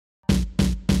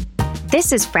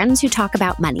This is Friends Who Talk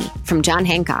About Money from John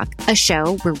Hancock, a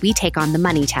show where we take on the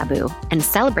money taboo and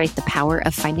celebrate the power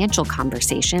of financial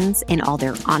conversations in all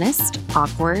their honest,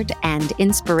 awkward, and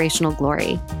inspirational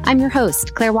glory. I'm your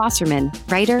host, Claire Wasserman,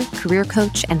 writer, career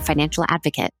coach, and financial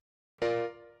advocate.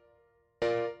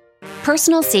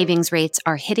 Personal savings rates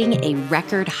are hitting a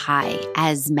record high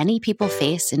as many people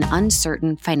face an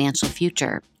uncertain financial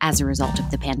future as a result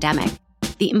of the pandemic.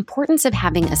 The importance of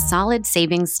having a solid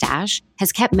savings stash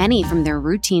has kept many from their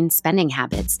routine spending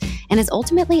habits and is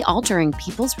ultimately altering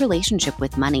people's relationship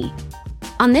with money.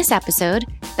 On this episode,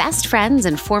 best friends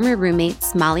and former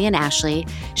roommates Molly and Ashley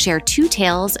share two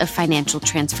tales of financial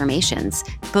transformations,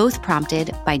 both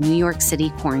prompted by New York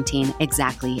City quarantine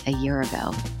exactly a year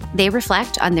ago. They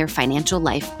reflect on their financial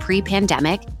life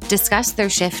pre-pandemic, discuss their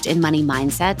shift in money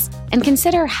mindsets, and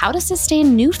consider how to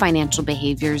sustain new financial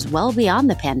behaviors well beyond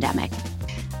the pandemic.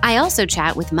 I also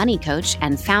chat with money coach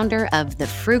and founder of The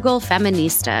Frugal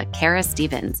Feminista, Kara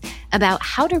Stevens, about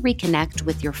how to reconnect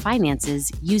with your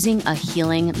finances using a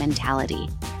healing mentality.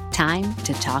 Time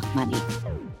to talk money.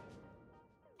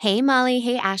 Hey, Molly.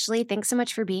 Hey, Ashley. Thanks so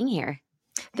much for being here.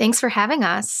 Thanks for having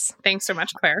us. Thanks so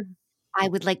much, Claire. I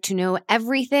would like to know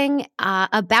everything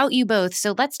about you both.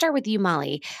 So let's start with you,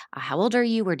 Molly. How old are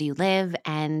you? Where do you live?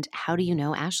 And how do you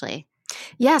know Ashley?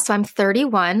 Yeah, so I'm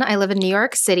 31. I live in New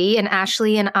York City, and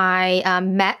Ashley and I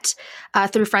met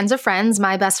through friends of friends.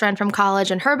 My best friend from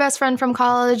college and her best friend from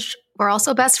college were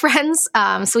also best friends.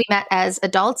 So we met as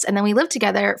adults, and then we lived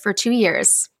together for 2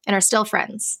 years and are still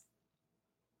friends.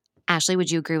 Ashley, would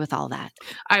you agree with all that?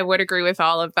 I would agree with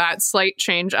all of that. Slight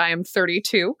change. I am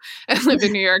 32 and live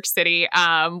in New York City,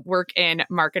 work in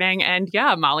marketing. And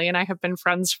yeah, Molly and I have been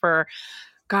friends for,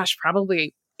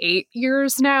 probably 8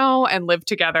 years now and lived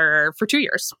together for 2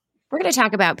 years. We're going to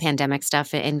talk about pandemic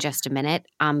stuff in just a minute.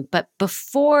 But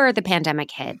before the pandemic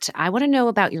hit, I want to know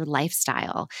about your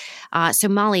lifestyle. So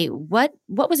Molly, what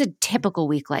was a typical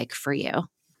week like for you?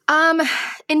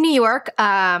 In New York,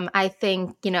 I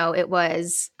think, it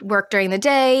was work during the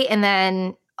day and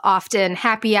then often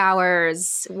happy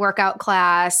hours, workout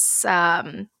class,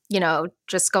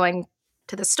 just going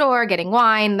to the store, getting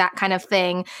wine, that kind of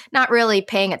thing, not really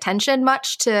paying attention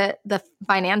much to the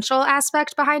financial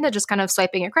aspect behind it, just kind of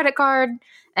swiping your credit card.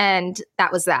 And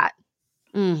that was that.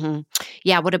 Mm-hmm.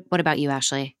 Yeah. What about you,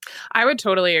 Ashley? I would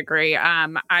totally agree.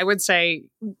 I would say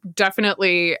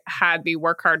definitely had the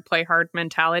work hard, play hard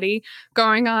mentality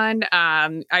going on.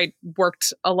 I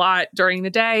worked a lot during the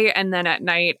day, and then at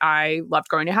night, I loved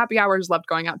going to happy hours, loved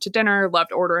going out to dinner,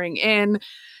 loved ordering in.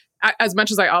 As much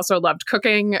as I also loved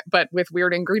cooking, but with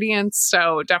weird ingredients.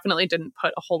 So definitely didn't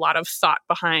put a whole lot of thought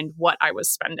behind what I was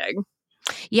spending.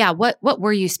 Yeah. What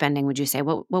were you spending, would you say?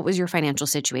 What was your financial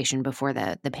situation before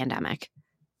the pandemic?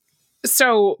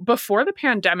 So before the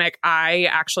pandemic, I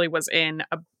actually was in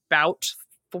about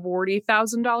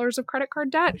 $40,000 of credit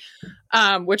card debt,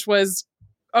 which was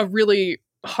a really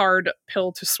hard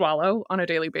pill to swallow on a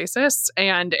daily basis.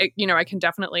 And, I can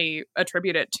definitely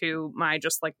attribute it to my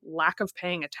just lack of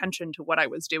paying attention to what I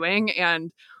was doing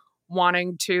and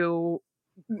wanting to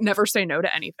never say no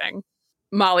to anything.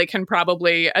 Molly can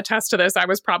probably attest to this. I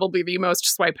was probably the most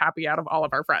swipe happy out of all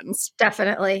of our friends.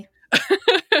 Definitely.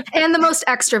 And the most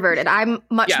extroverted. I'm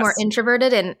much more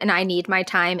introverted and I need my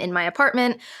time in my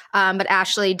apartment. But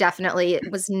Ashley definitely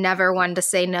was never one to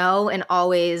say no and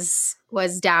always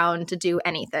was down to do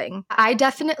anything. I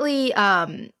definitely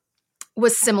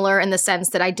was similar in the sense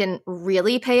that I didn't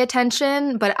really pay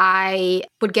attention, but I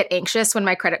would get anxious when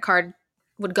my credit card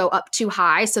would go up too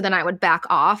high. So then I would back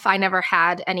off. I never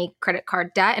had any credit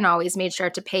card debt and always made sure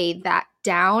to pay that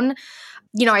down.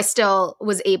 I still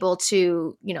was able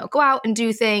to, go out and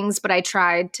do things, but I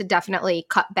tried to definitely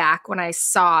cut back when I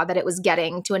saw that it was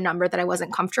getting to a number that I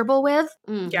wasn't comfortable with.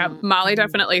 Mm-hmm. Yeah, Molly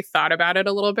definitely thought about it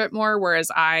a little bit more,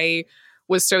 whereas I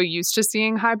was so used to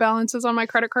seeing high balances on my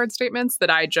credit card statements that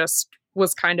I just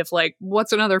was kind of like,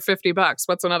 what's another $50?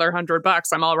 What's another $100?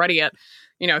 I'm already at,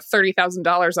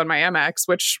 $30,000 on my Amex,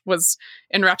 which was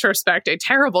in retrospect a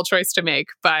terrible choice to make,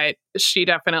 but she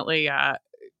definitely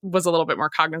was a little bit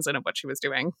more cognizant of what she was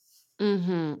doing.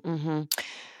 Mm-hmm,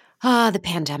 mm-hmm. The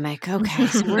pandemic. Okay,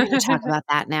 so we're going to talk about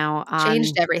that now.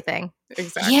 Changed everything.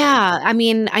 Exactly. Yeah, I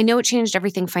mean, I know it changed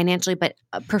everything financially, but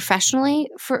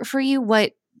professionally for you,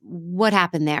 what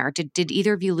happened there? Did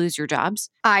either of you lose your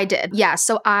jobs? I did. Yeah.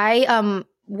 So I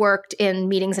worked in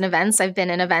meetings and events. I've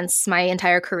been in events my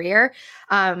entire career.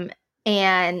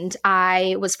 And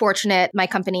I was fortunate. My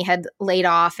company had laid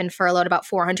off and furloughed about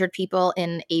 400 people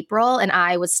in April, and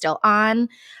I was still on.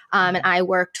 And I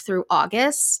worked through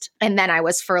August, and then I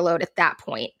was furloughed at that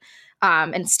point,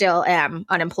 and still am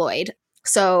unemployed.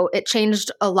 So it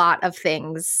changed a lot of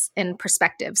things and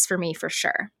perspectives for me, for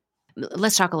sure.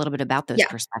 Let's talk a little bit about those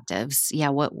perspectives. Yeah.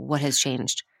 What has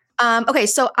changed? Okay,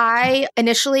 so I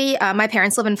initially, my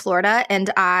parents live in Florida,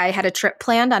 and I had a trip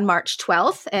planned on March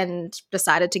 12th and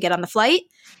decided to get on the flight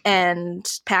and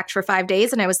packed for 5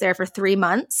 days, and I was there for 3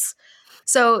 months.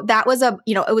 So that was it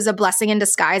was a blessing in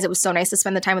disguise. It was so nice to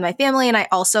spend the time with my family, and I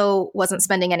also wasn't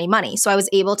spending any money. So I was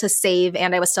able to save,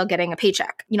 and I was still getting a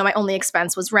paycheck. My only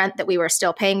expense was rent that we were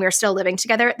still paying. We were still living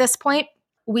together at this point.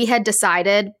 We had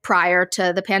decided prior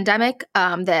to the pandemic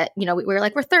that, we were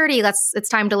like, we're 30, it's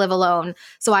time to live alone.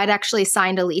 So I'd actually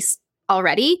signed a lease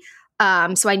already.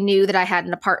 So I knew that I had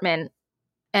an apartment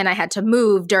and I had to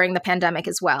move during the pandemic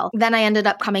as well. Then I ended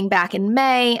up coming back in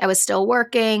May. I was still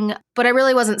working, but I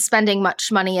really wasn't spending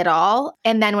much money at all.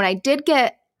 And then when I did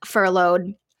get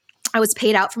furloughed, I was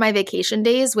paid out for my vacation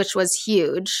days, which was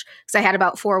huge because I had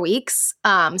about 4 weeks.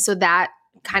 So that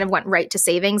kind of went right to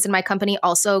savings. And my company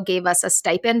also gave us a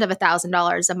stipend of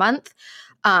 $1,000 a month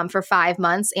for 5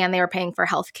 months, and they were paying for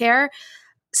healthcare.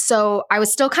 So I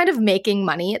was still kind of making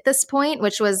money at this point,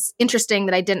 which was interesting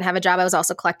that I didn't have a job. I was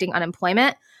also collecting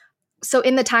unemployment. So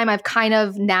in the time, I've kind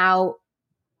of now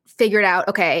figured out,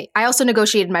 okay, I also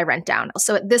negotiated my rent down.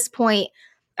 So at this point,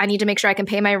 I need to make sure I can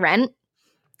pay my rent.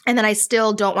 And then I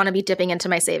still don't want to be dipping into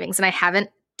my savings. And I haven't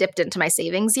dipped into my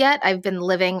savings yet. I've been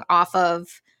living off of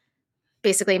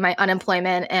basically my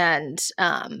unemployment and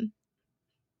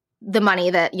the money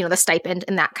that, the stipend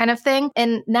and that kind of thing.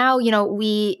 And now,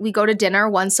 we go to dinner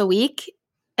once a week,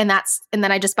 and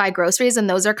then I just buy groceries, and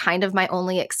those are kind of my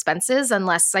only expenses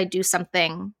unless I do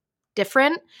something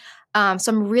different. So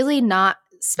I'm really not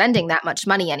spending that much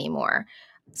money anymore.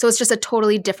 So it's just a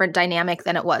totally different dynamic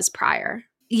than it was prior.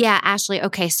 Yeah, Ashley.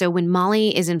 Okay, so when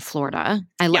Molly is in Florida,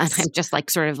 I'm just like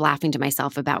sort of laughing to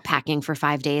myself about packing for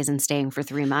 5 days and staying for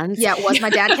 3 months. Yeah, it was. My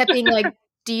dad kept being like,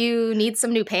 do you need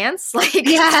some new pants? Like,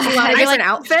 do you want a different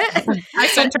outfit? I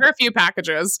sent her a few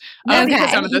packages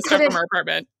because some of the stuff from our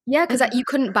apartment. Yeah, because you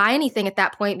couldn't buy anything at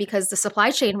that point because the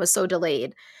supply chain was so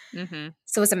delayed. Mm-hmm.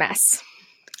 So it was a mess.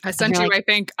 I sent you, I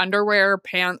think, underwear,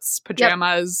 pants,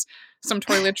 pajamas, some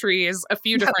toiletries, a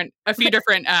few different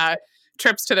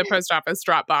trips to the post office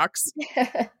drop box.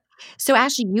 So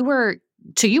Ashley, you were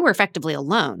effectively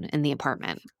alone in the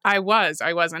apartment. I was.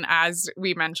 And as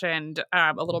we mentioned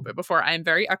a little bit before, I'm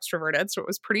very extroverted. So it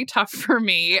was pretty tough for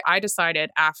me. I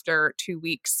decided after 2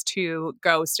 weeks to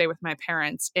go stay with my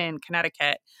parents in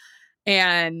Connecticut.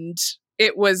 And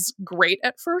it was great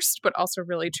at first, but also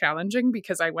really challenging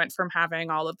because I went from having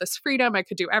all of this freedom. I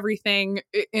could do everything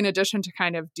in addition to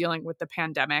kind of dealing with the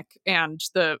pandemic and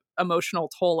the emotional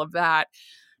toll of that,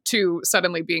 to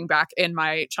suddenly being back in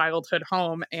my childhood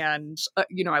home. And,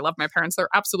 I love my parents. They're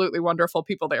absolutely wonderful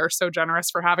people. They are so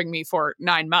generous for having me for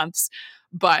 9 months.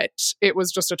 But it was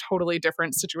just a totally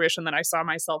different situation than I saw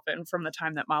myself in from the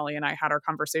time that Molly and I had our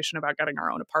conversation about getting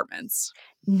our own apartments.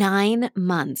 9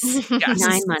 months. Yes.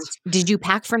 9 months. Did you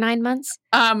pack for 9 months?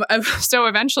 So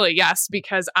eventually, yes,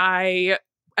 because I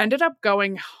ended up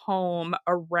going home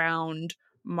around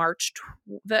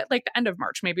the end of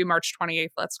March, maybe March 28th,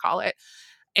 let's call it.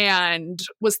 And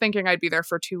was thinking I'd be there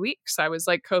for 2 weeks. I was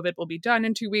like, COVID will be done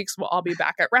in 2 weeks. We'll all be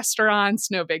back at restaurants.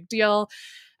 No big deal.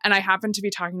 And I happened to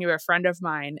be talking to a friend of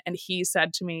mine, and he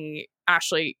said to me,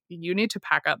 Ashley, you need to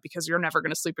pack up because you're never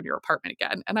going to sleep in your apartment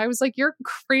again. And I was like, you're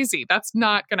crazy. That's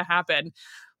not going to happen.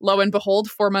 Lo and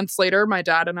behold, 4 months later, my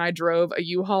dad and I drove a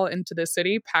U-Haul into the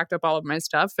city, packed up all of my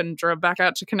stuff, and drove back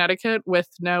out to Connecticut with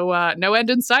no end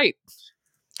in sight.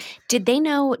 Did they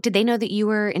know that you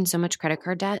were in so much credit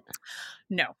card debt?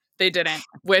 No, they didn't,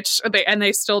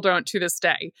 they still don't to this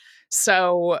day.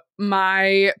 So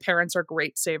my parents are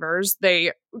great savers.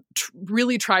 They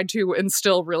really tried to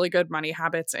instill really good money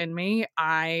habits in me.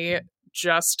 I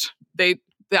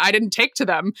didn't take to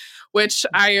them, which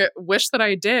I wish that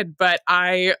I did, but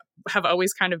I have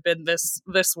always kind of been this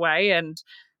way. And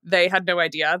they had no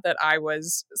idea that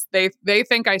they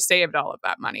think I saved all of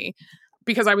that money.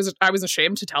 Because I was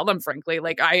ashamed to tell them, frankly.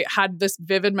 Like, I had this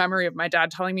vivid memory of my dad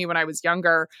telling me when I was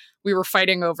younger, we were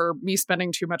fighting over me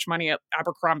spending too much money at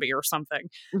Abercrombie or something.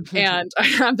 Mm-hmm. And I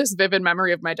have this vivid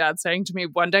memory of my dad saying to me,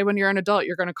 one day when you're an adult,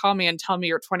 you're going to call me and tell me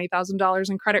you're $20,000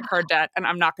 in credit card debt, and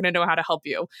I'm not going to know how to help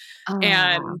you. Oh.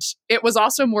 And it was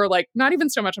also more like, not even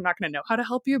so much I'm not going to know how to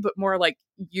help you, but more like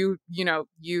you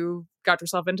got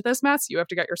yourself into this mess. You have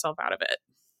to get yourself out of it.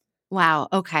 Wow.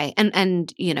 Okay.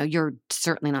 And you're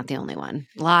certainly not the only one.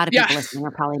 A lot of people listening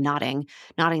are probably nodding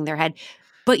their head.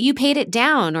 But you paid it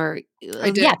down, or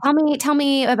I did. Yeah. Tell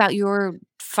me about your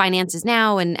finances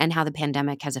now and how the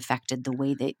pandemic has affected the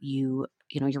way that you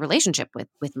your relationship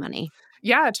with money.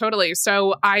 Yeah, totally.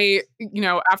 So I,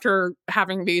 after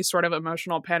having the sort of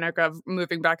emotional panic of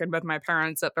moving back in with my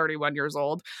parents at 31 years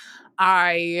old,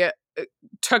 I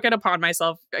took it upon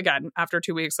myself again after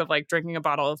 2 weeks of like drinking a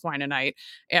bottle of wine a night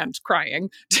and crying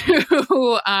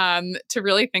to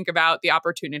really think about the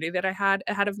opportunity that I had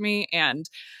ahead of me and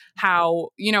how,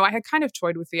 I had kind of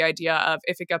toyed with the idea of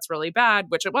if it gets really bad,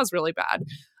 which it was really bad,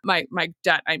 my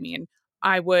debt,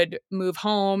 I would move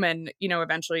home and,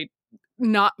 eventually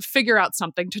not figure out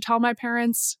something to tell my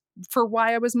parents for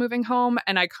why I was moving home.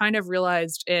 And I kind of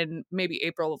realized in maybe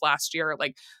April of last year,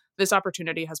 like, this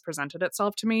opportunity has presented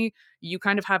itself to me. You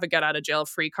kind of have a get out of jail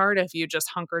free card if you just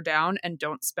hunker down and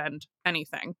don't spend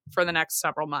anything for the next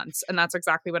several months. And that's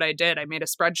exactly what I did. I made a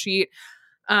spreadsheet,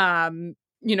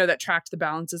 that tracked the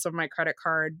balances of my credit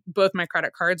card, both my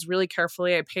credit cards really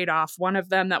carefully. I paid off one of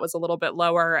them that was a little bit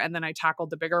lower, and then I tackled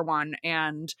the bigger one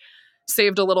and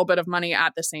saved a little bit of money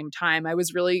at the same time. I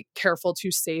was really careful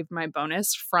to save my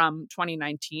bonus from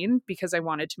 2019 because I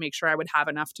wanted to make sure I would have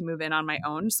enough to move in on my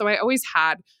own. So I always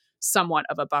had somewhat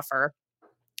of a buffer,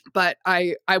 but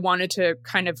I wanted to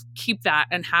kind of keep that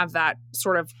and have that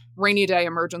sort of rainy day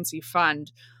emergency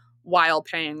fund while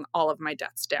paying all of my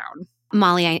debts down.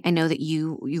 Molly, I know that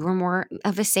you were more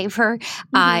of a saver.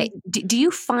 Do you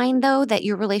find, though, that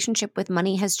your relationship with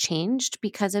money has changed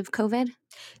because of COVID?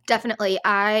 Definitely.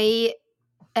 I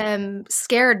am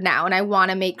scared now, and I want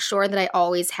to make sure that I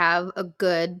always have a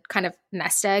good kind of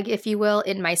nest egg, if you will,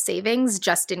 in my savings,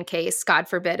 just in case, God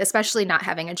forbid, especially not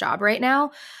having a job right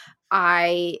now.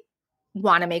 I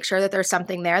want to make sure that there's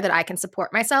something there that I can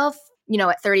support myself,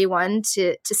 at 31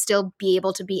 to still be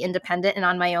able to be independent and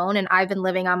on my own. And I've been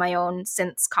living on my own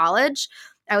since college.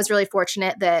 I was really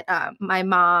fortunate that my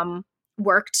mom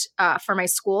worked for my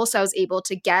school, so I was able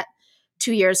to get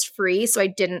 2 years free. So I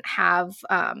didn't have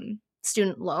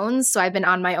student loans. So I've been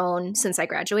on my own since I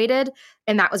graduated.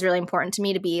 And that was really important to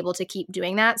me to be able to keep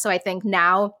doing that. So I think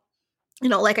now,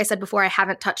 like I said before, I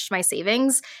haven't touched my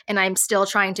savings, and I'm still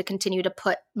trying to continue to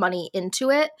put money into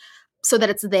it so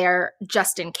that it's there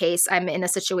just in case I'm in a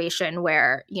situation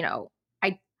where,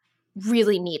 I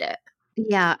really need it.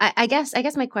 Yeah, I guess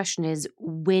my question is,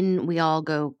 when we all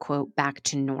go, quote, back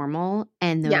to normal,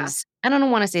 and those, I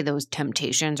don't want to say those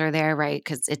temptations are there, right?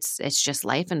 Because it's just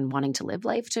life and wanting to live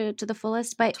life to the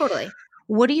fullest. But totally.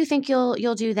 What do you think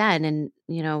you'll do then? And,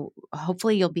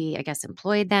 hopefully you'll be, I guess,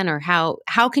 employed then, or how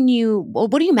can you,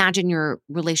 what do you imagine your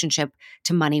relationship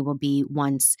to money will be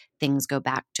once things go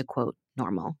back to, quote,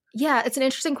 normal? Yeah, it's an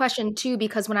interesting question too,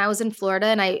 because when I was in Florida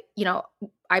and I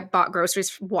bought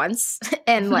groceries once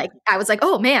and I was like,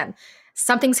 oh man,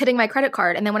 something's hitting my credit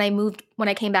card. And then when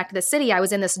I came back to the city, I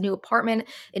was in this new apartment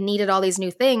and needed all these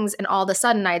new things. And all of a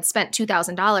sudden I had spent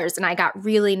 $2,000 and I got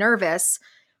really nervous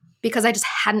because I just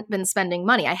hadn't been spending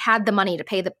money. I had the money to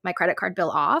pay my credit card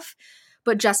bill off,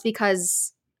 but just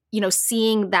because,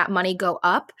 seeing that money go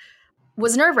up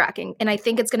was nerve-wracking. And I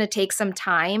think it's going to take some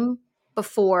time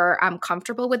before I'm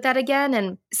comfortable with that again,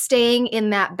 and staying in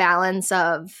that balance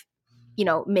of,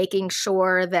 making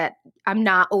sure that I'm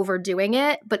not overdoing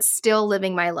it, but still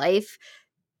living my life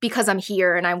because I'm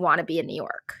here and I want to be in New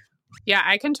York. Yeah,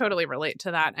 I can totally relate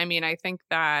to that. I think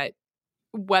that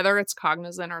whether it's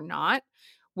cognizant or not,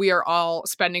 we are all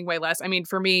spending way less.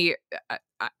 For me,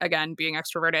 again, being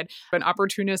extroverted, an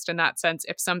opportunist in that sense,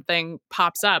 if something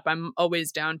pops up, I'm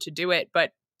always down to do it.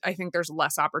 But I think there's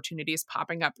less opportunities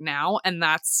popping up now. And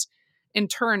that's in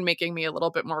turn making me a little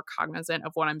bit more cognizant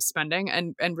of what I'm spending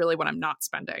and really what I'm not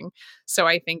spending. So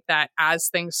I think that as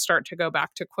things start to go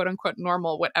back to quote unquote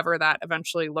normal, whatever that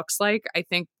eventually looks like, I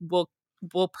think we'll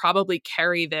probably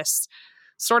carry this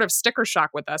sort of sticker shock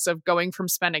with us of going from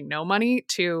spending no money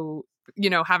to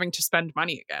having to spend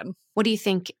money again. What do you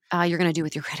think you're going to do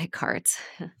with your credit cards?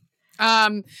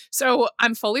 So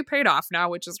I'm fully paid off now,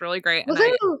 which is really great. And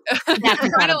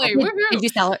finally,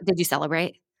 did you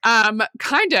celebrate?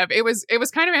 Kind of. It was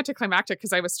kind of anticlimactic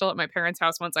because I was still at my parents'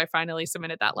 house once I finally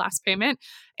submitted that last payment.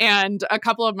 And a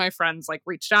couple of my friends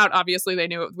reached out. Obviously they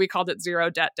knew we called it Zero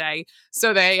Debt Day.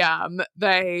 So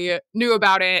they knew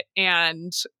about it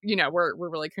and, were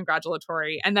really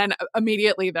congratulatory. And then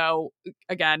immediately though,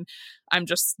 again, I'm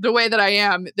just the way that I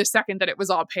am, the second that it was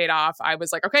all paid off, I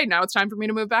was like, okay, now it's time for me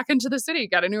to move back into the city,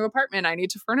 get a new apartment. I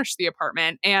need to furnish the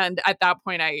apartment. And at that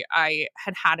point I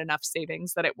had enough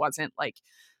savings that it wasn't like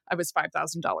I was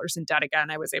 $5,000 in debt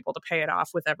again. I was able to pay it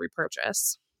off with every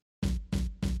purchase.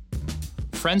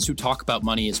 Friends Who Talk About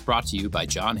Money is brought to you by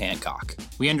John Hancock.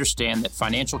 We understand that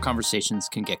financial conversations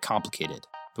can get complicated,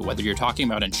 but whether you're talking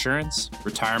about insurance,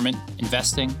 retirement,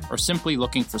 investing, or simply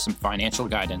looking for some financial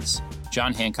guidance,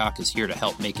 John Hancock is here to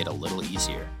help make it a little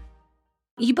easier.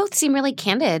 You both seem really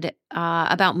candid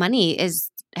about money.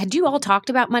 Had you all talked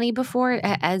about money before?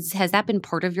 Has that been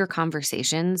part of your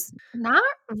conversations? Not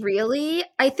really.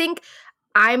 I think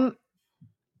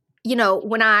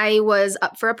when I was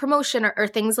up for a promotion or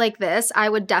things like this, I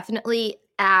would definitely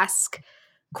ask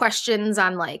questions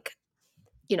on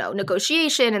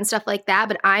negotiation and stuff like that.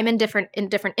 But I'm in different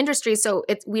industries, so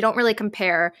we don't really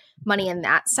compare money in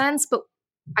that sense. But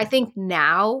I think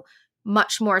now,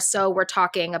 much more so, we're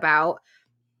talking about,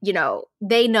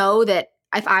 they know that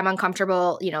if I'm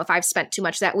uncomfortable, if I've spent too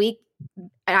much that week,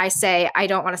 and I say I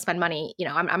don't want to spend money,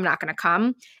 I'm not going to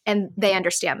come, and they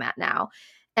understand that now.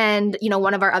 And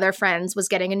one of our other friends was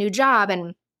getting a new job,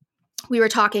 and we were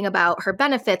talking about her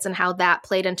benefits and how that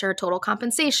played into her total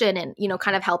compensation, and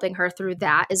kind of helping her through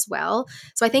that as well.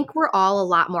 So I think we're all a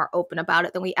lot more open about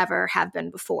it than we ever have been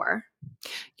before.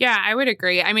 Yeah, I would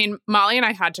agree. I mean, Molly and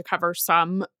I had to cover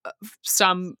some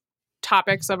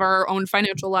topics of our own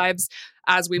financial lives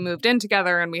as we moved in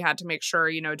together, and we had to make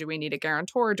sure, do we need a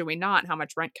guarantor? Do we not? How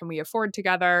much rent can we afford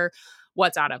together?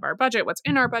 What's out of our budget? What's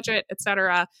in our budget,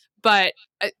 etc. But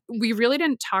we really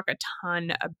didn't talk a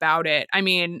ton about it. I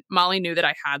mean, Molly knew that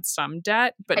I had some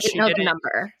debt, but she didn't know the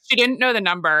number. She didn't know the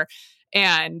number.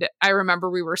 And I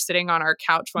remember we were sitting on our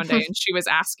couch one day and she was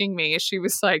asking me, she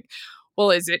was like, well,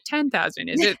 is it 10,000?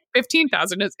 Is it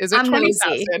 15,000? Is it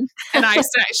 20,000? And I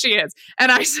said, she is.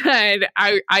 And I said,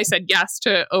 I said yes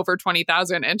to over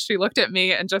 20,000. And she looked at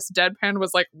me and just deadpan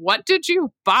was like, what did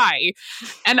you buy?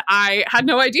 And I had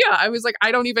no idea. I was like,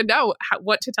 I don't even know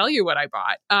what to tell you what I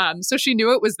bought. So she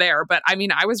knew it was there. But I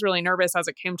mean, I was really nervous as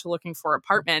it came to looking for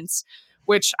apartments,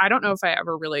 which I don't know if I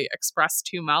ever really expressed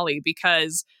to Molly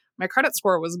because my credit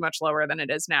score was much lower than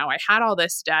it is now. I had all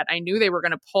this debt. I knew they were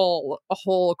going to pull a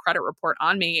whole credit report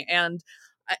on me. And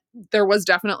there was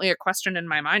definitely a question in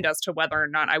my mind as to whether or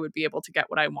not I would be able to get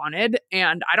what I wanted.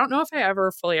 And I don't know if I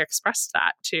ever fully expressed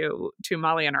that to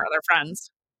Molly and our other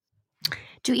friends.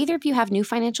 Do either of you have new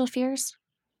financial fears?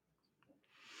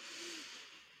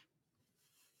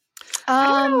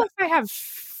 I don't know if I have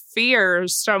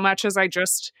fears so much as I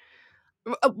just...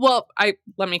 Well,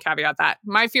 let me caveat that.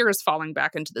 My fear is falling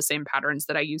back into the same patterns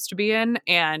that I used to be in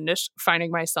and finding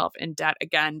myself in debt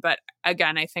again. But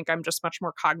again, I think I'm just much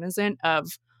more cognizant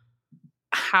of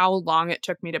how long it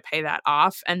took me to pay that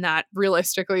off, and that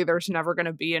realistically, there's never going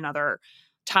to be another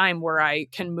time where I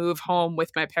can move home with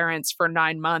my parents for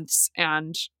 9 months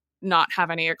and not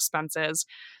have any expenses.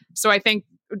 So I think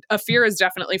a fear is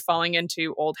definitely falling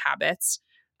into old habits.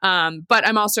 But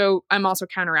I'm also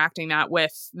counteracting that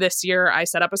with this year. I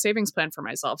set up a savings plan for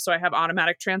myself. So I have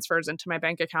automatic transfers into my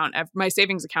bank account, my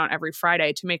savings account every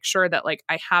Friday to make sure that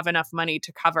I have enough money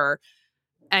to cover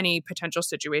any potential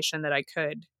situation that I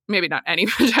could, maybe not any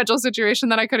potential situation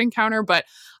that I could encounter, but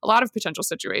a lot of potential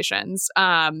situations.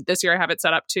 This year I have it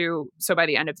set up so by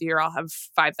the end of the year, I'll have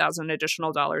 $5,000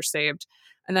 additional dollars saved.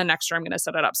 And then next year I'm going to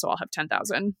set it up so I'll have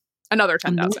 10,000, another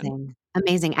 10,000.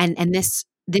 Amazing. And this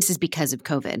is because of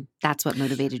COVID. That's what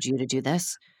motivated you to do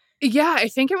this? Yeah, I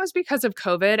think it was because of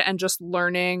COVID and just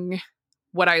learning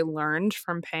what I learned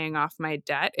from paying off my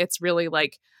debt. It's really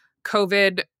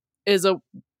COVID is a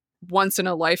once in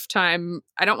a lifetime,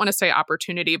 I don't want to say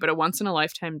opportunity, but a once in a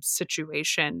lifetime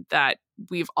situation that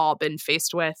we've all been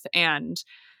faced with. And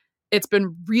it's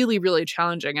been really, really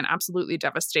challenging and absolutely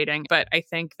devastating. But I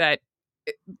think that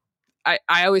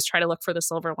I always try to look for the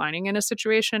silver lining in a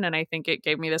situation. And I think it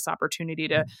gave me this opportunity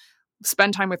to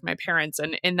spend time with my parents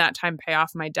and in that time pay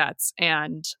off my debts.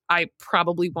 And I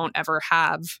probably won't ever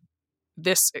have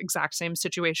this exact same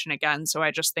situation again. So I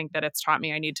just think that it's taught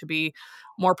me I need to be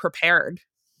more prepared.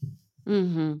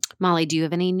 Mm-hmm. Molly, do you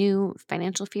have any new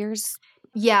financial fears?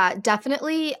 Yeah,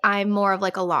 definitely. I'm more of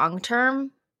a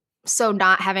long-term. So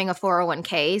not having a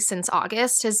 401k since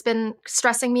August has been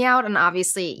stressing me out. And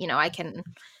obviously, I can...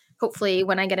 hopefully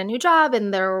when I get a new job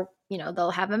and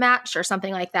they'll have a match or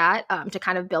something like that to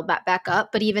kind of build that back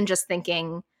up. But even just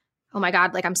thinking, oh my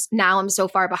God, I'm so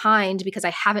far behind because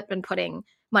I haven't been putting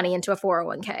money into a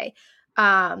 401k.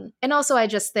 And also I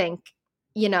just think,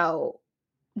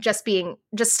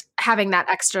 just having that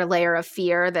extra layer of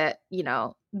fear that,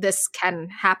 this can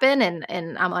happen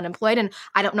and I'm unemployed and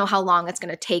I don't know how long it's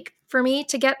going to take for me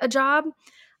to get a job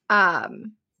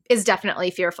is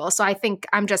definitely fearful. So I think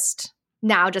I'm just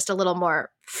a little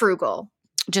more frugal.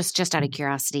 Just out of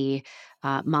curiosity,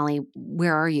 Molly,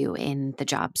 where are you in the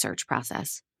job search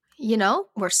process?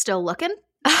 We're still looking.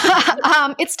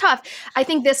 It's tough. I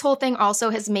think this whole thing also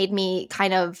has made me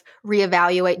kind of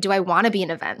reevaluate. Do I want to be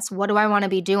in events? What do I want to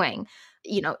be doing?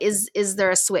 Is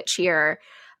there a switch here?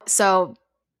 So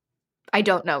I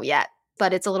don't know yet.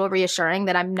 but it's a little reassuring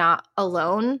that I'm not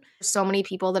alone. So many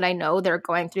people that I know, they're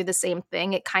going through the same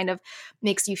thing. It kind of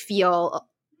makes you feel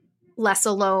less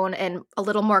alone and a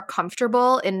little more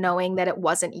comfortable in knowing that it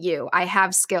wasn't you. I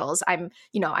have skills. I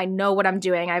know what I'm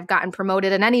doing. I've gotten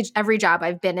promoted in every job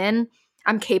I've been in.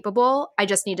 I'm capable. I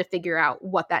just need to figure out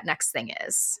what that next thing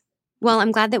is. Well,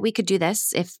 I'm glad that we could do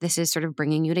this, if this is sort of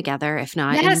bringing you together, if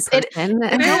not yes, in person.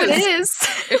 It is.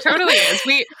 It totally is.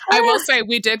 I will say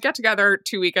we did get together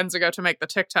 2 weekends ago to make the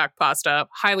TikTok pasta.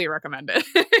 Highly recommend it.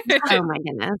 Oh my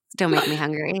goodness. Don't make me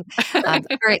hungry. All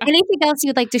right. Anything else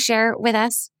you'd like to share with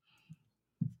us?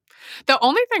 The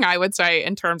only thing I would say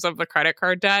in terms of the credit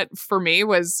card debt for me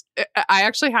was I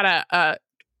actually had a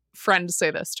friend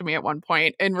say this to me at one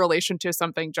point in relation to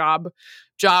something job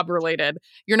related.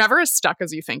 You're never as stuck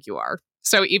as you think you are.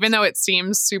 So even though it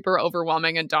seems super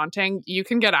overwhelming and daunting, you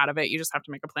can get out of it. You just have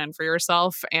to make a plan for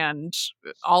yourself and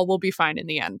all will be fine in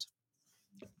the end.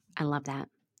 I love that.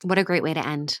 What a great way to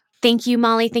end. Thank you,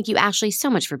 Molly. Thank you, Ashley, so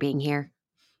much for being here.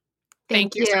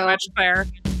 Thank you so much, Claire.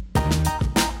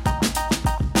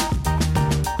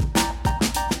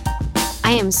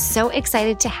 I am so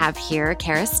excited to have here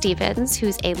Kara Stevens,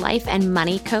 who's a life and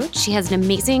money coach. She has an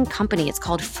amazing company. It's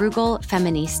called Frugal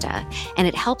Feminista, and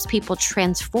it helps people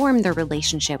transform their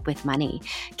relationship with money.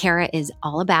 Kara is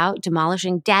all about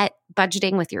demolishing debt,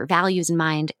 budgeting with your values in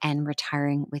mind, and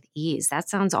retiring with ease. That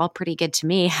sounds all pretty good to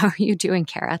me. How are you doing,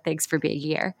 Kara? Thanks for being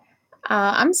here.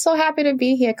 I'm so happy to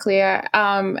be here, Claire.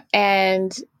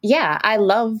 And yeah, I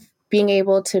love being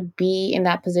able to be in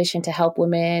that position to help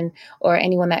women or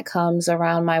anyone that comes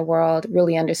around my world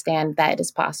really understand that it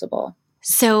is possible.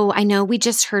 So I know we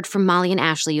just heard from Molly and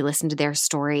Ashley. You listened to their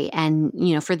story. And,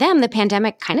 for them, the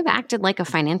pandemic kind of acted like a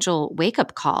financial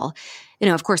wake-up call.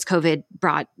 Of course, COVID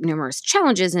brought numerous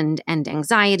challenges and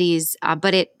anxieties,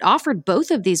 but it offered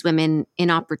both of these women an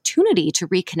opportunity to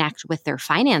reconnect with their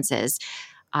finances.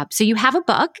 So you have a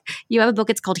book.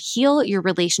 It's called Heal Your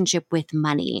Relationship with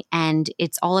Money. And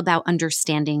it's all about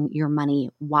understanding your money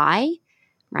why,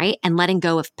 right? And letting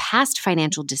go of past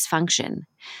financial dysfunction.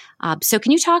 So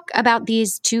can you talk about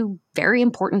these two very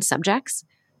important subjects?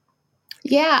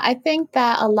 Yeah, I think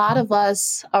that a lot of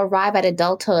us arrive at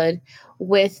adulthood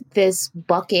with this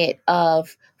bucket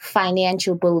of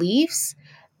financial beliefs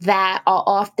that are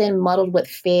often muddled with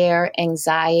fear,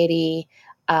 anxiety,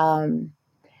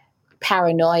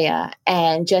 paranoia,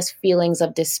 and just feelings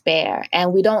of despair.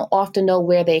 And we don't often know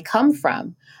where they come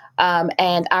from.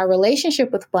 And our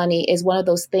relationship with money is one of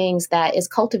those things that is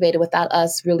cultivated without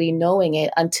us really knowing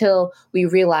it until we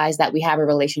realize that we have a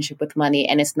relationship with money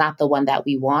and it's not the one that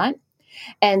we want.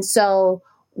 And so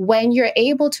when you're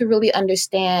able to really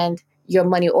understand your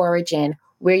money origin,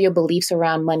 where your beliefs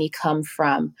around money come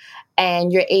from,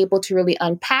 and you're able to really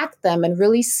unpack them and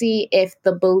really see if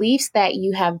the beliefs that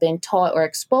you have been taught or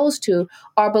exposed to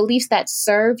are beliefs that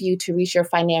serve you to reach your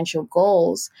financial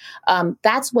goals,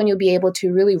 that's when you'll be able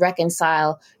to really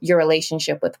reconcile your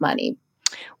relationship with money.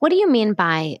 What do you mean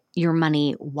by your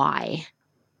money why?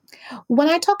 When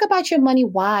I talk about your money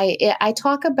why, I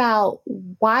talk about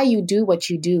why you do what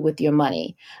you do with your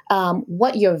money,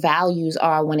 what your values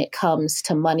are when it comes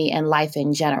to money and life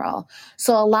in general.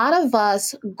 So a lot of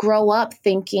us grow up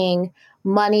thinking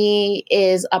money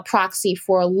is a proxy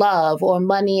for love, or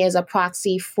money is a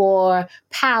proxy for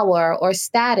power or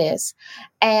status.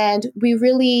 And we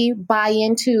really buy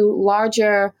into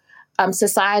larger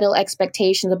societal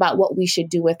expectations about what we should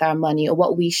do with our money or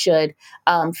what we should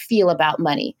feel about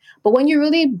money. But when you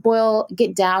really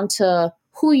get down to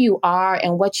who you are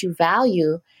and what you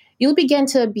value, you'll begin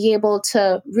to be able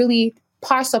to really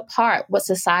parse apart what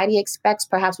society expects,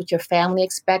 perhaps what your family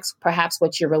expects, perhaps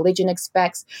what your religion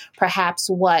expects, perhaps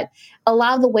what a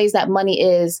lot of the ways that money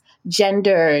is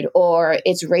gendered or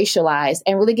it's racialized,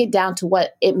 and really get down to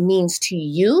what it means to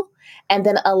you and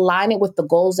then align it with the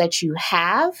goals that you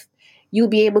have. You'll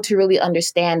be able to really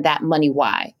understand that money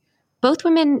why. Both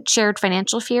women shared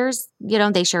financial fears.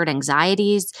 They shared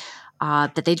anxieties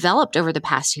that they developed over the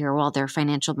past year while their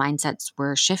financial mindsets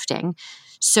were shifting.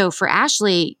 So for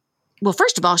Ashley, well,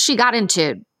 first of all, she got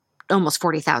into almost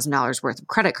 $40,000 worth of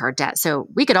credit card debt. So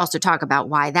we could also talk about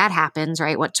why that happens,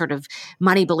 right? What sort of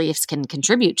money beliefs can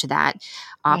contribute to that.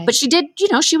 Right. But she did,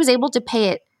 she was able to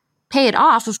pay it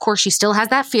off. Of course, she still has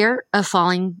that fear of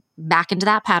falling back into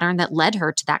that pattern that led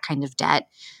her to that kind of debt.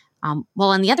 Well,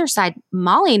 on the other side,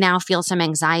 Molly now feels some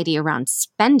anxiety around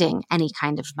spending any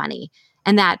kind of money.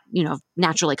 And that,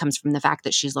 naturally comes from the fact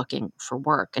that she's looking for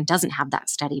work and doesn't have that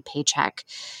steady paycheck.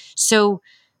 So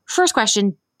first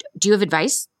question, do you have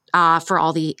advice for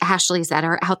all the Ashleys that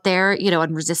are out there,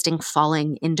 and resisting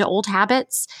falling into old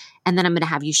habits? And then I'm going to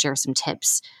have you share some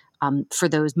tips for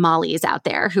those Mollies out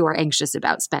there who are anxious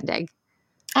about spending?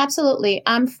 Absolutely.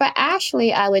 For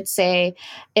Ashley, I would say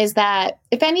is that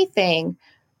if anything,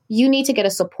 you need to get a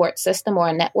support system or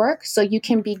a network so you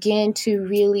can begin to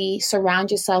really surround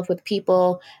yourself with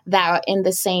people that are in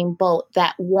the same boat,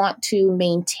 that want to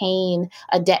maintain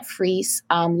a debt-free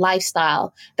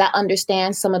lifestyle, that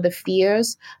understand some of the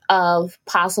fears of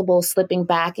possible slipping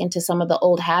back into some of the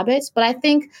old habits. But I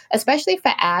think, especially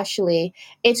for Ashley,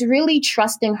 it's really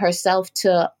trusting herself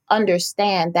to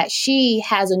understand that she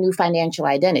has a new financial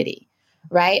identity.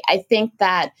 Right. I think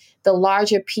that the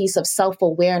larger piece of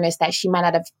self-awareness that she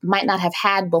might not have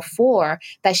had before,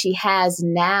 that she has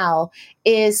now,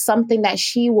 is something that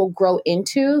she will grow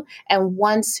into. And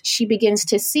once she begins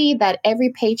to see that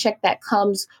every paycheck that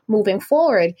comes moving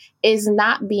forward is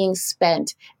not being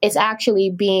spent, it's actually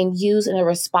being used in a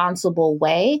responsible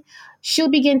way, she'll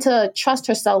begin to trust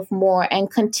herself more and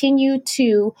continue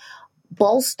to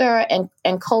bolster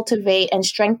and cultivate and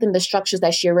strengthen the structures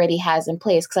that she already has in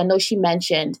place. Because I know she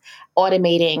mentioned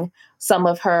automating some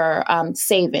of her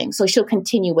savings. So she'll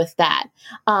continue with that.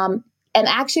 And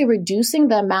actually reducing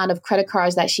the amount of credit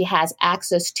cards that she has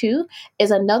access to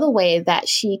is another way that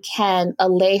she can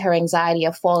allay her anxiety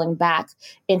of falling back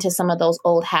into some of those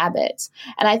old habits.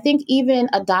 And I think even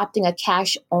adopting a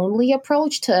cash-only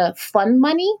approach to fund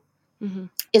money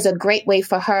is a great way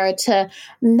for her to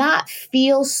not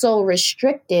feel so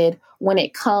restricted when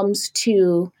it comes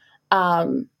to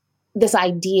this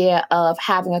idea of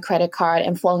having a credit card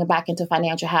and falling back into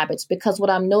financial habits. Because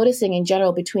what I'm noticing in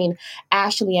general between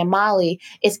Ashley and Molly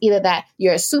is either that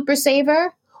you're a super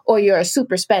saver or you're a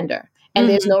super spender, and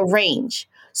there's no range.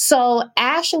 So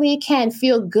Ashley can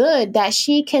feel good that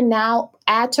she can now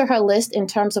add to her list in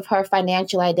terms of her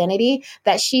financial identity,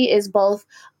 that she is both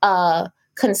a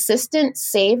consistent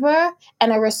saver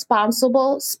and a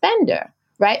responsible spender,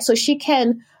 right? So she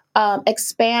can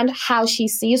expand how she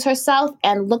sees herself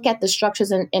and look at the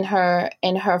structures in her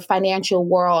financial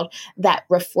world that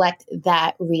reflect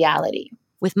that reality.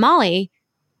 With Molly,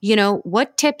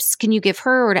 what tips can you give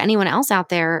her or to anyone else out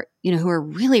there, who are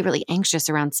really, really anxious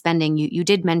around spending? You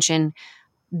did mention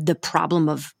the problem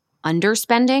of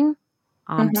underspending.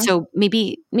 So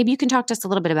maybe you can talk to us a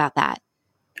little bit about that.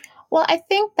 Well, I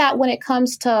think that when it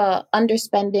comes to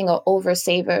underspending or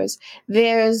oversavers,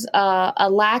 there's a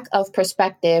lack of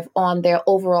perspective on their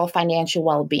overall financial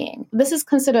well-being. This is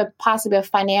considered possibly a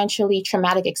financially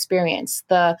traumatic experience.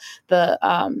 The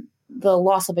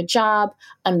loss of a job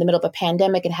in the middle of a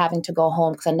pandemic and having to go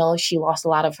home, because I know she lost a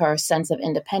lot of her sense of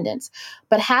independence.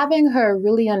 But having her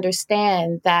really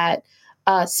understand that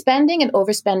spending and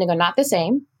overspending are not the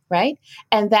same. Right?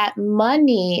 And that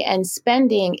money and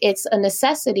spending, it's a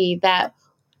necessity that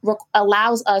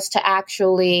allows us to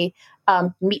actually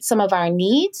meet some of our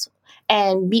needs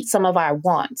and meet some of our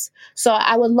wants. So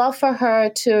I would love for her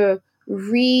to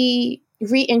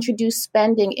reintroduce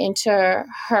spending into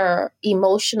her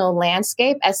emotional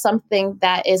landscape as something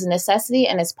that is a necessity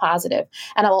and is positive.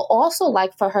 And I will also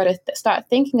like for her to start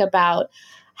thinking about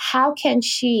how can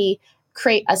she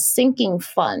create a sinking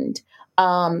fund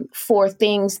for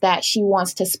things that she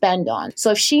wants to spend on.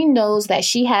 So if she knows that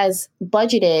she has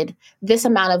budgeted this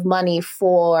amount of money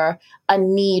for a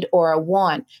need or a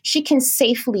want, she can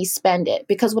safely spend it.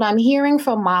 Because what I'm hearing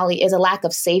from Molly is a lack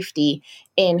of safety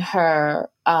in her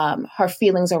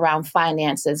feelings around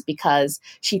finances, because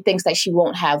she thinks that she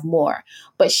won't have more.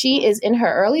 But she is in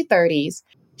her early 30s.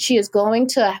 She is going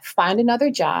to find another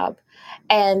job.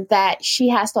 And that she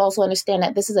has to also understand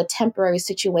that this is a temporary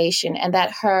situation and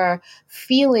that her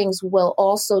feelings will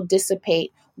also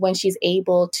dissipate when she's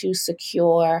able to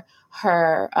secure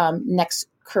her next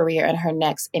career and her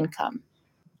next income.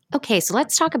 Okay, so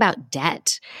let's talk about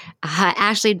debt.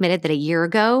 Ashley admitted that a year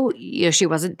ago, she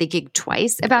wasn't thinking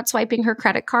twice about swiping her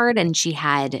credit card, and she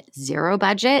had zero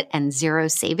budget and zero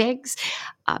savings.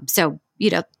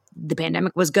 The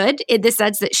pandemic was good in the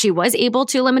sense that she was able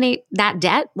to eliminate that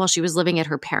debt while she was living at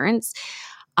her parents'.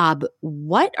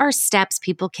 What are steps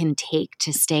people can take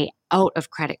to stay out of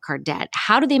credit card debt?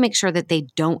 How do they make sure that they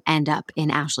don't end up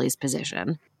in Ashley's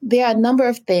position? There are a number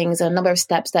of things, a number of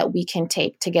steps that we can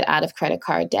take to get out of credit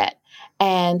card debt.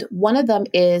 And one of them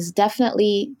is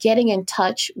definitely getting in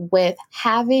touch with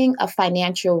having a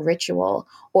financial ritual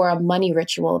or a money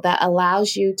ritual that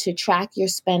allows you to track your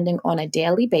spending on a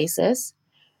daily basis,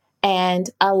 and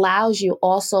allows you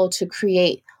also to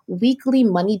create weekly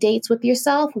money dates with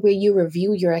yourself where you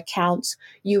review your accounts,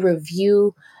 you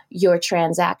review your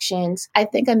transactions. I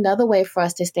think another way for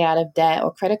us to stay out of debt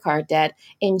or credit card debt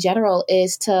in general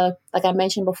is to, like I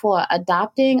mentioned before,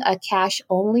 adopting a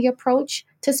cash-only approach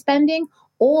to spending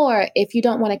Or if you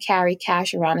don't want to carry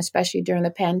cash around, especially during the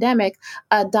pandemic,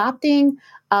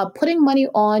 putting money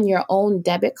on your own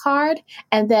debit card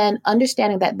and then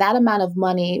understanding that that amount of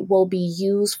money will be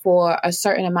used for a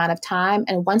certain amount of time.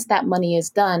 And once that money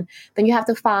is done, then you have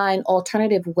to find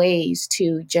alternative ways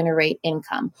to generate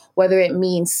income, whether it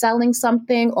means selling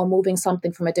something or moving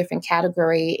something from a different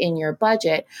category in your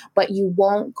budget, but you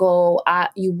will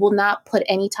not put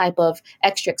any type of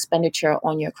extra expenditure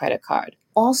on your credit card.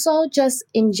 Also, just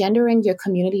engendering your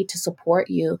community to support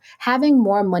you, having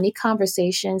more money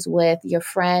conversations with your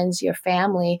friends, your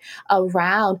family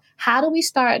around how do we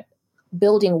start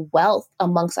building wealth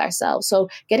amongst ourselves. So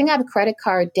getting out of credit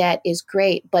card debt is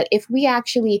great, but if we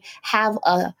actually have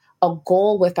a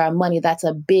goal with our money, that's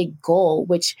a big goal,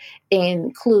 which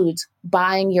includes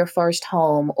buying your first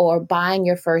home or buying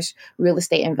your first real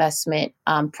estate investment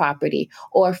property,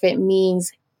 or if it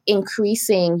means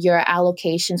increasing your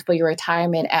allocations for your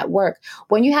retirement at work.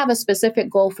 When you have a specific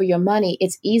goal for your money,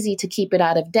 it's easy to keep it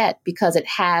out of debt because it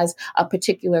has a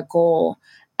particular goal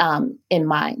in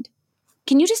mind.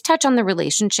 Can you just touch on the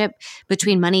relationship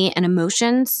between money and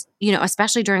emotions,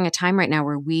 especially during a time right now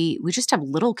where we just have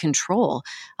little control,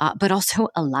 but also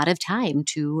a lot of time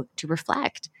to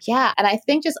reflect? Yeah. And I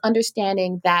think just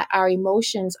understanding that our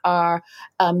emotions are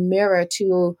a mirror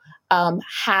to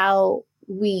how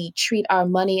we treat our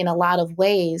money in a lot of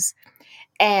ways,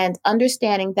 and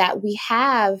understanding that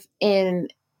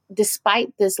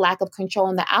despite this lack of control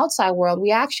in the outside world, we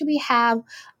actually have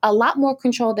a lot more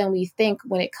control than we think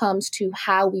when it comes to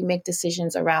how we make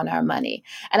decisions around our money.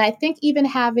 And I think even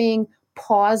having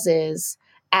pauses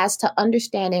as to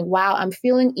understanding, wow, I'm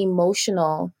feeling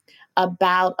emotional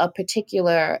about a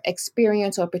particular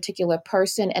experience or a particular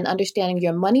person, and understanding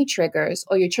your money triggers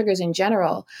or your triggers in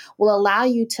general will allow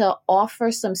you to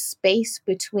offer some space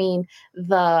between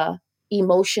the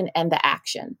emotion and the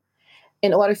action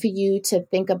in order for you to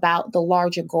think about the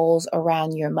larger goals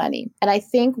around your money. And I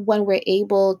think when we're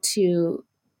able to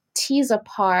tease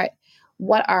apart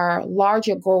what our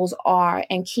larger goals are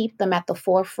and keep them at the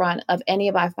forefront of any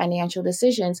of our financial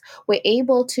decisions, we're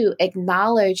able to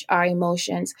acknowledge our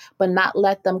emotions, but not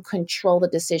let them control the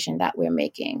decision that we're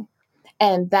making.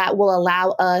 And that will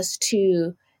allow us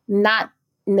to not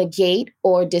negate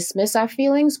or dismiss our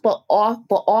feelings, but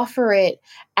offer it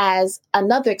as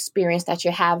another experience that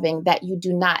you're having that you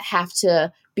do not have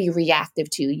to be reactive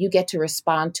to. You get to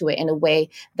respond to it in a way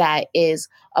that is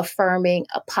affirming,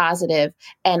 positive,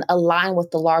 and align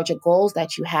with the larger goals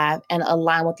that you have and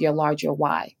align with your larger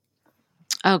why.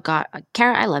 Oh God,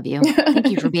 Kara, I love you. Thank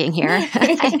you for being here.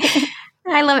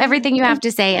 I love everything you have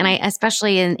to say. And I,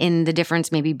 especially in the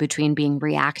difference maybe between being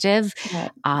reactive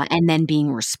and then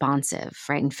being responsive,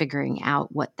 right? And figuring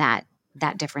out what that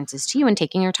difference is to you and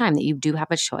taking your time, that you do have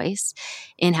a choice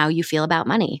in how you feel about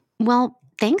money. Well,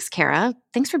 thanks, Kara.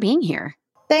 Thanks for being here.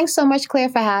 Thanks so much, Claire,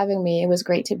 for having me. It was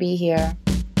great to be here.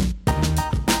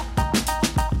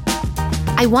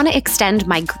 I want to extend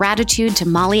my gratitude to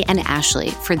Molly and Ashley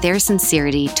for their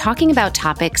sincerity talking about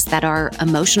topics that are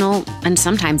emotional and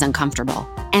sometimes uncomfortable.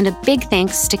 And a big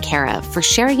thanks to Kara for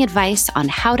sharing advice on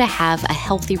how to have a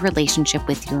healthy relationship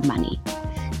with your money.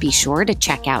 Be sure to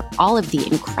check out all of the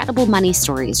incredible money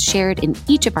stories shared in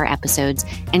each of our episodes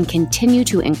and continue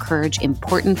to encourage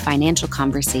important financial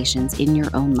conversations in your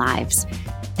own lives.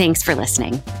 Thanks for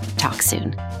listening. Talk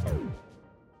soon.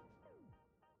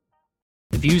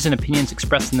 The views and opinions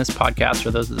expressed in this podcast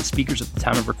are those of the speakers at the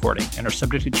time of recording and are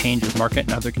subject to change as market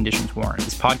and other conditions warrant.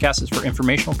 This podcast is for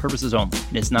informational purposes only.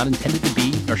 It is not intended to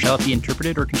be, nor shall it be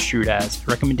interpreted or construed as, a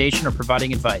recommendation or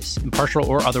providing advice, impartial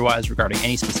or otherwise, regarding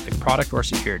any specific product or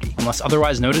security. Unless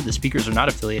otherwise noted, the speakers are not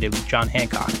affiliated with John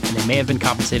Hancock, and they may have been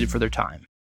compensated for their time.